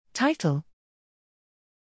Title: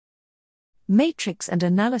 Matrix and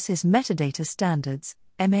Analysis Metadata Standards,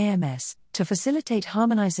 MAMS, to facilitate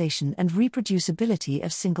harmonization and reproducibility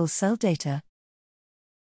of single-cell data.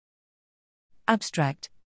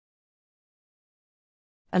 Abstract: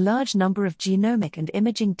 A large number of genomic and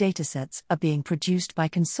imaging datasets are being produced by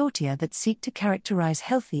consortia that seek to characterize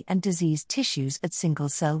healthy and diseased tissues at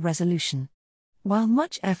single-cell resolution. While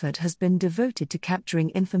much effort has been devoted to capturing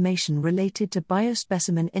information related to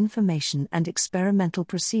biospecimen information and experimental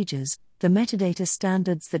procedures, the metadata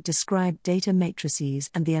standards that describe data matrices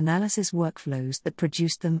and the analysis workflows that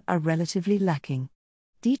produce them are relatively lacking.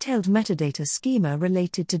 Detailed metadata schema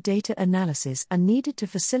related to data analysis are needed to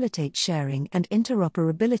facilitate sharing and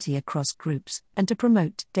interoperability across groups and to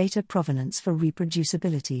promote data provenance for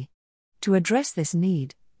reproducibility. To address this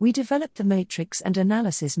need, we developed the Matrix and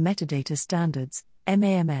Analysis Metadata Standards,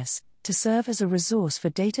 MAMS, to serve as a resource for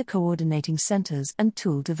data coordinating centers and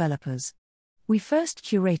tool developers. We first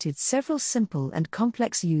curated several simple and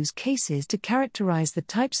complex use cases to characterize the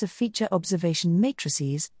types of feature observation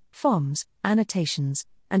matrices, FOMs, annotations,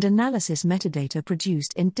 and analysis metadata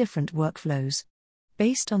produced in different workflows.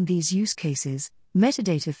 Based on these use cases,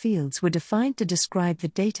 metadata fields were defined to describe the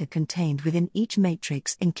data contained within each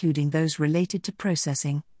matrix, including those related to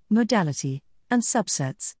processing, modality, and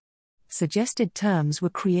subsets. Suggested terms were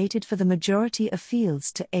created for the majority of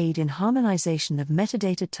fields to aid in harmonization of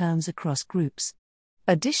metadata terms across groups.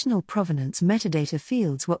 Additional provenance metadata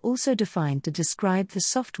fields were also defined to describe the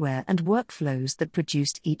software and workflows that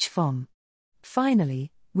produced each FOM.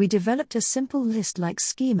 Finally, we developed a simple list-like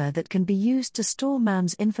schema that can be used to store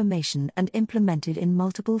MAMS information and implemented in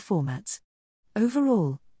multiple formats.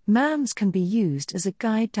 Overall, MAMS can be used as a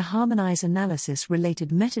guide to harmonize analysis-related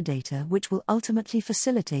metadata, which will ultimately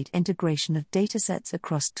facilitate integration of datasets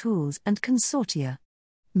across tools and consortia.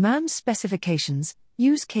 MAMS specifications,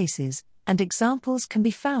 use cases, and examples can be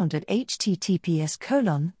found at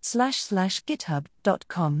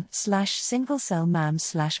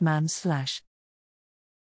https://github.com/single-cell-MAMS/MAMS/.